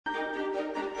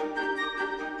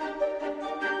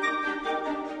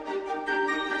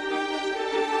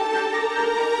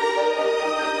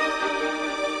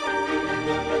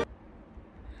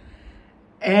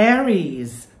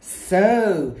Aries.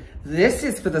 So this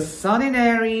is for the sun in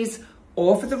Aries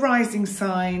or for the rising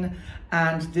sign.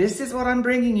 And this is what I'm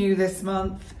bringing you this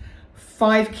month.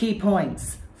 5 key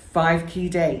points, 5 key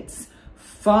dates,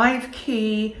 5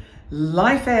 key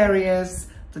life areas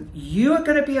that you are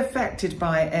going to be affected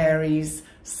by, Aries,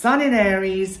 sun in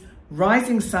Aries,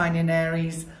 rising sign in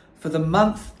Aries, for the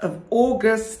month of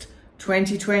August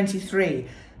 2023.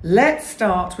 Let's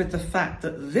start with the fact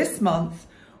that this month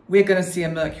we're going to see a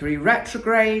Mercury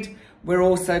retrograde. We're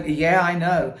also,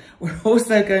 we're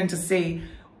also going to see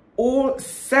all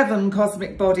 7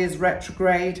 cosmic bodies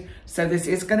retrograde. So this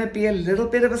is going to be a little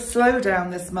bit of a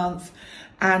slowdown this month.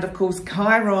 And of course,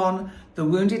 Chiron, the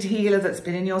wounded healer that's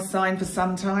been in your sign for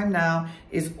some time now,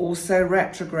 is also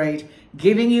retrograde,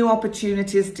 giving you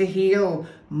opportunities to heal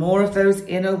more of those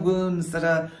inner wounds that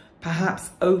are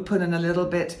perhaps open and a little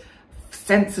bit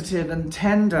sensitive and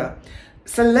tender.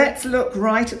 So let's look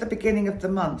right at the beginning of the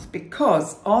month,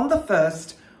 because on the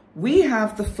 1st, we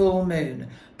have the full moon.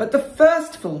 But the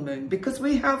first full moon, because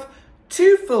we have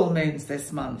 2 full moons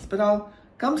this month, but I'll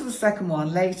come to the second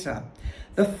one later.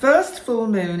 The first full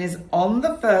moon is on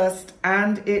the 1st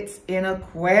and it's in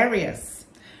Aquarius.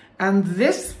 And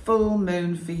this full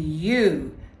moon for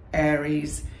you,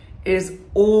 Aries, is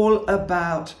all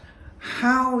about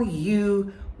how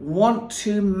you want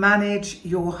to manage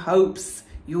your hopes,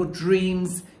 your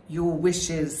dreams, your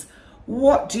wishes.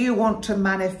 What do you want to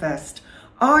manifest?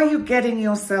 Are you getting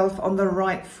yourself on the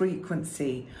right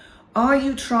frequency? Are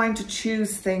you trying to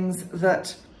choose things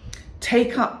that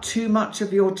take up too much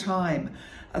of your time,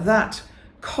 that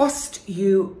cost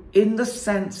you in the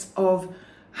sense of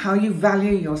how you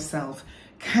value yourself?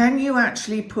 Can you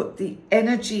actually put the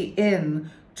energy in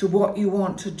to what you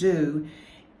want to do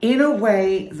in a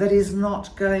way that is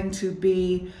not going to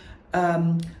be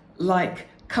like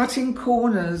cutting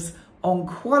corners on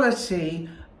quality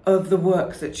of the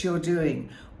work that you're doing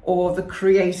or the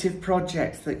creative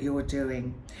projects that you're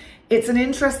doing? It's an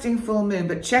interesting full moon,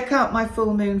 but check out my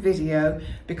full moon video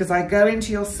because I go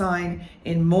into your sign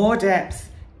in more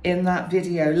depth in that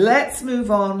video. Let's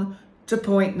move on to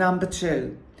point number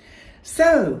 2.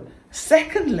 So,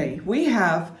 secondly, we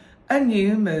have a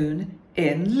new moon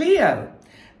in Leo,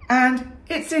 and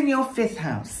it's in your 5th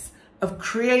house of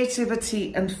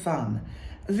creativity and fun.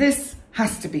 This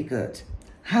has to be good.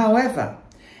 However,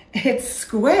 it's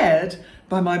squared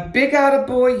by my big outer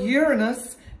boy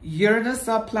Uranus. Uranus,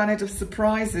 our planet of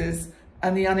surprises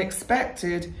and the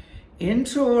unexpected, in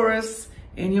Taurus,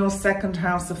 in your 2nd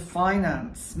house of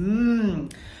finance.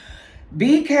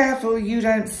 Be careful you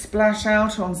don't splash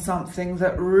out on something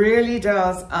that really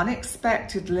does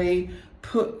unexpectedly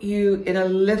put you in a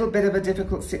little bit of a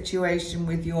difficult situation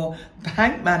with your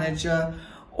bank manager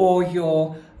or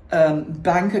your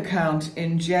bank account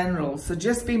in general. So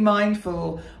just be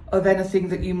mindful of anything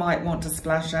that you might want to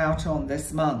splash out on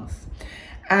this month.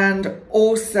 And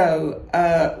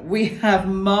also we have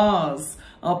Mars,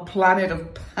 our planet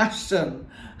of passion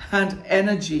and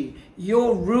energy,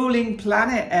 your ruling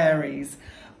planet, Aries.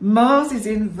 Mars is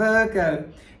in Virgo,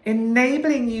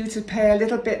 enabling you to pay a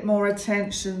little bit more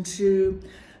attention to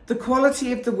the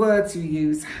quality of the words you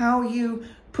use, how you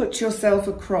put yourself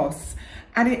across.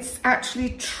 And it's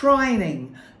actually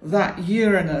trining that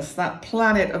Uranus, that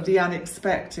planet of the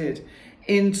unexpected,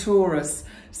 in Taurus.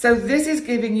 So this is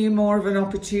giving you more of an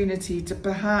opportunity to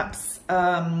perhaps,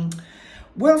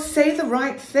 say the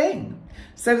right thing.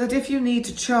 So that if you need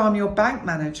to charm your bank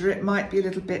manager, it might be a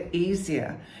little bit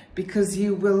easier because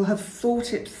you will have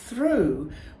thought it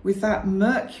through with that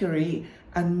Mercury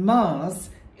and Mars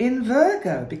in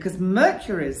Virgo, because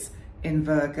Mercury's in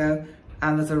Virgo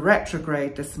and there's a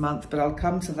retrograde this month, but I'll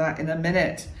come to that in a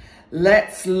minute.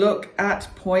 Let's look at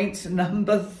point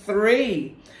number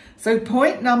 3. So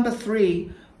point number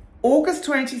 3, August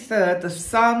 23rd, the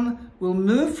sun will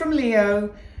move from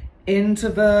Leo into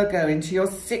Virgo, into your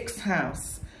 6th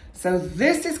house. So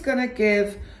this is going to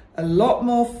give a lot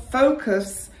more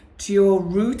focus to your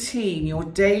routine, your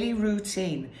daily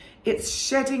routine. It's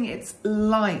shedding its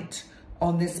light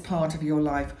on this part of your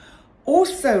life.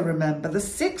 Also remember, the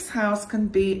 6th house can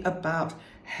be about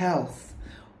health.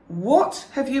 What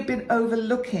have you been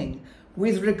overlooking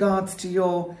with regards to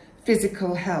your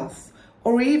physical health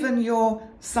or even your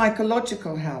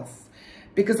psychological health?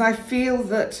 Because I feel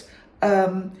that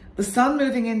the sun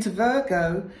moving into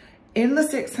Virgo in the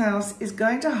 6th house is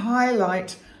going to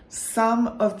highlight some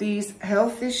of these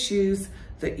health issues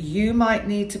that you might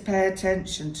need to pay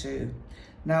attention to.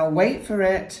 Now wait for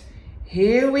it.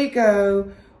 Here we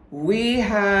go. We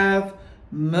have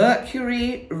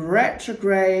Mercury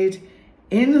retrograde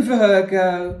in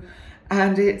Virgo,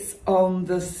 and it's on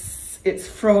the It's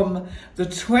from the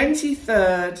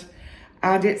 23rd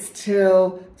and it's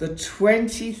till the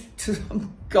 20th.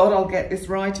 God, I'll get this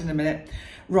right in a minute.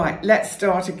 Right, let's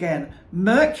start again.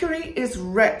 Mercury is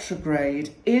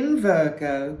retrograde in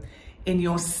Virgo in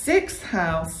your 6th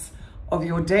house of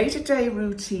your day-to-day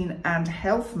routine and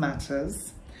health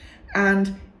matters.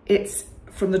 And it's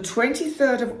from the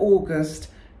 23rd of August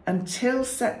until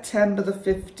September the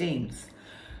 15th.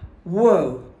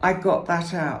 Whoa, I got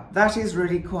that out. That is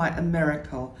really quite a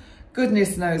miracle.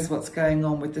 Goodness knows what's going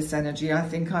on with this energy. I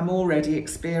think I'm already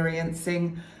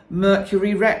experiencing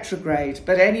Mercury retrograde.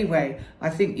 But anyway, I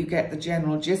think you get the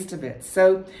general gist of it.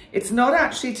 So it's not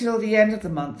actually till the end of the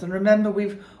month. And remember,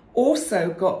 we've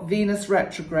also got Venus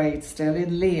retrograde still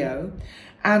in Leo.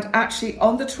 And actually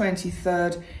on the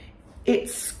 23rd,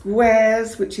 it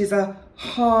squares, which is a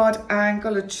hard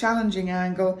angle, a challenging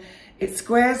angle. It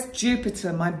squares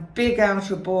Jupiter, my big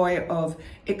outer boy of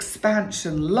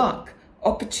expansion, luck,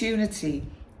 opportunity,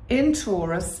 in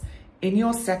Taurus, in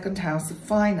your 2nd house of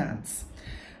finance.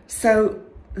 So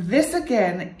this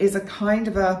again is a kind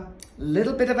of a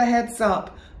little bit of a heads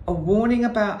up, a warning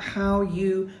about how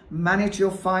you manage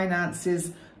your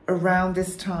finances around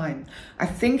this time. I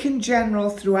think in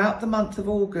general, throughout the month of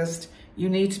August, you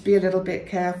need to be a little bit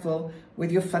careful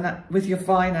with your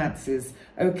finances.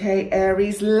 Okay,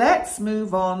 Aries, let's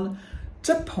move on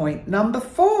to point number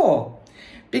 4,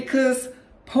 because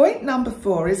point number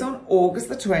 4 is on August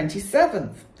the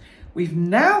 27th. We've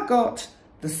now got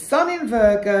the Sun in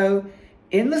Virgo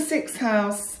in the 6th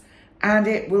house, and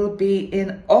it will be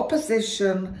in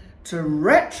opposition to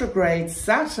retrograde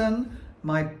Saturn,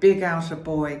 my big outer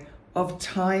boy of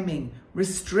timing,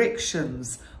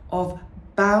 restrictions, of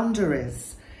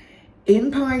boundaries.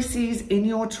 In Pisces, in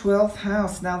your 12th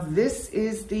house. Now, this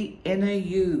is the inner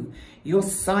you, your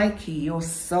psyche, your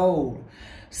soul.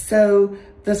 So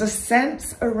there's a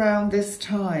sense around this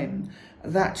time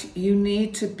that you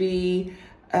need to be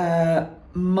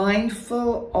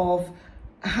mindful of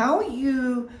how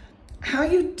you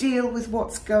deal with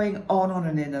what's going on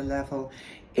an inner level.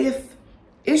 If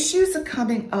issues are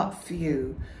coming up for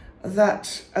you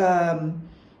that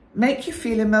make you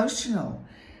feel emotional,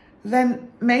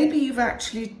 then maybe you've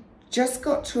actually just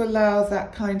got to allow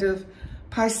that kind of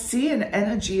Piscean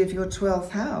energy of your 12th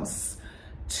house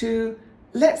to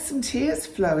let some tears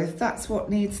flow if that's what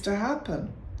needs to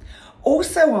happen.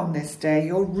 Also on this day,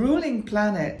 your ruling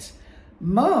planet,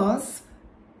 Mars,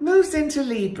 moves into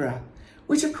Libra,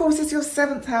 which of course is your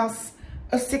 7th house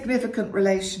of significant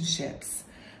relationships.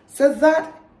 So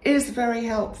that is very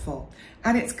helpful,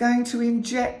 and it's going to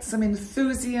inject some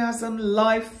enthusiasm,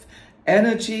 life,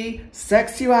 energy,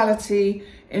 sexuality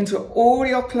into all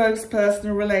your close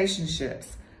personal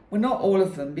relationships. Well, not all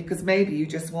of them, because maybe you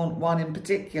just want one in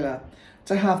particular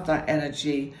to have that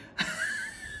energy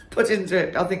put into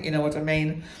it. I think you know what I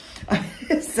mean.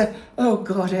 So, oh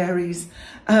God, Aries.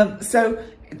 So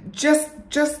just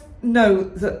know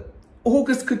that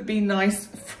August could be nice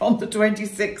from the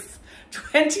 26th,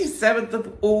 27th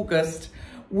of August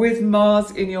with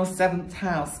Mars in your 7th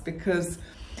house, because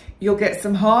you'll get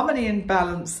some harmony and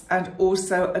balance, and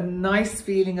also a nice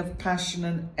feeling of passion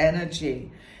and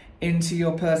energy into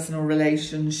your personal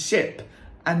relationship.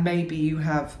 And maybe you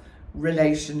have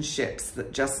relationships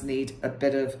that just need a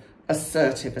bit of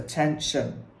assertive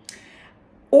attention.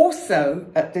 Also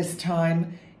at this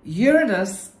time,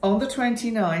 Uranus on the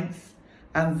 29th,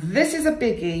 and this is a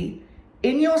biggie,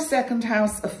 in your 2nd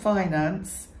house of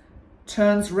finance,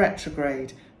 turns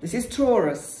retrograde. This is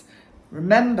Taurus.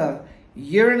 Remember,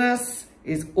 Uranus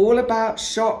is all about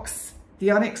shocks,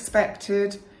 the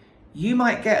unexpected. You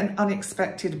might get an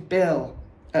unexpected bill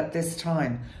at this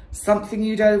time, something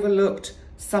you'd overlooked,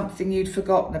 something you'd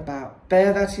forgotten about.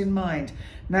 Bear that in mind.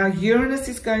 Now, Uranus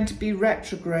is going to be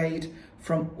retrograde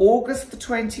from August the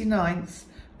 29th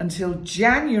until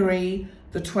January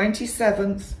the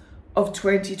 27th of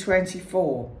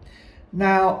 2024.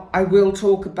 Now, I will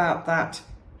talk about that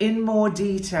in more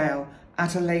detail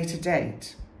at a later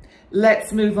date.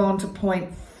 Let's move on to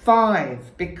point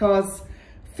 5, because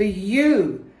for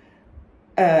you,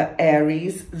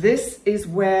 Aries, this is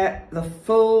where the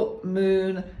full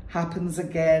moon happens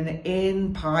again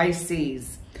in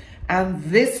Pisces. And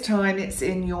this time it's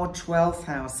in your 12th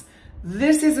house.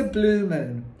 This is a blue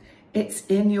moon. It's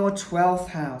in your 12th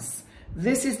house.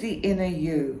 This is the inner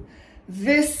you.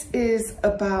 This is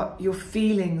about your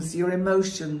feelings, your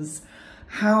emotions,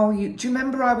 do you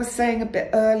remember I was saying a bit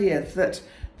earlier that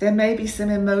there may be some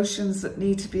emotions that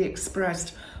need to be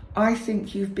expressed? I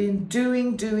think you've been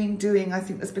doing. I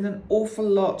think there's been an awful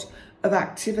lot of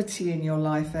activity in your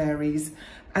life, Aries.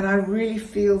 And I really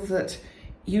feel that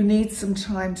you need some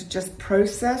time to just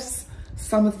process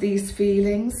some of these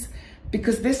feelings,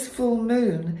 because this full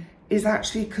moon is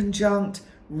actually conjunct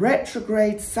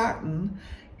retrograde Saturn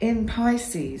in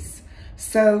Pisces.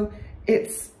 So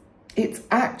it's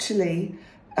actually,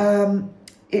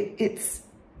 it's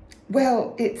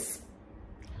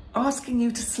asking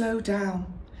you to slow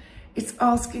down. It's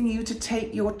asking you to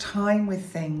take your time with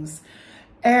things.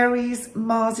 Aries,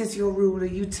 Mars is your ruler.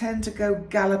 You tend to go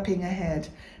galloping ahead.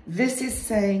 This is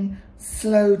saying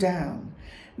slow down.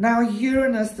 Now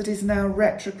Uranus, that is now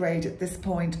retrograde at this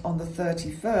point on the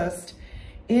 31st,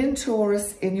 in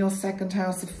Taurus, in your second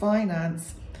house of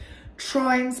finance,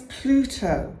 trines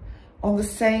Pluto on the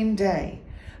same day.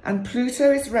 And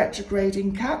Pluto is retrograde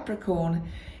in Capricorn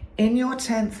in your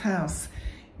 10th house.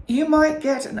 You might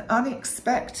get an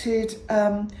unexpected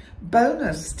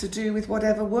bonus to do with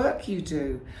whatever work you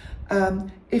do.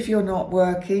 If you're not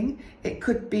working, it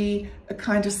could be a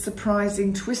kind of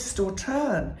surprising twist or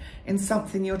turn in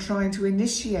something you're trying to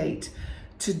initiate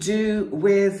to do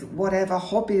with whatever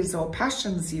hobbies or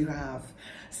passions you have.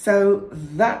 So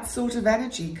that sort of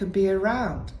energy can be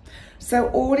around. So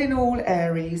all in all,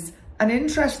 Aries, an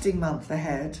interesting month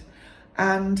ahead,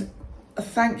 and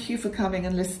thank you for coming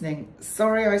and listening.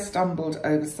 Sorry I stumbled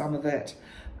over some of it.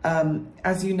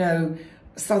 As you know,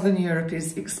 Southern Europe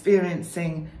is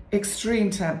experiencing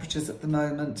extreme temperatures at the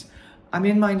moment. I'm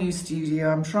in my new studio.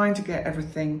 I'm trying to get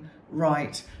everything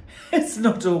right. It's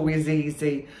not always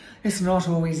easy. It's not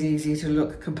always easy to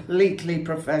look completely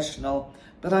professional,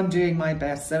 but I'm doing my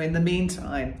best. So in the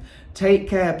meantime, take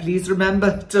care. Please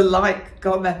remember to like,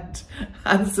 comment,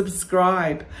 and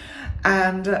subscribe.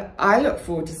 And I look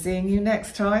forward to seeing you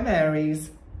next time, Aries.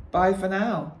 Bye for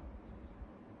now.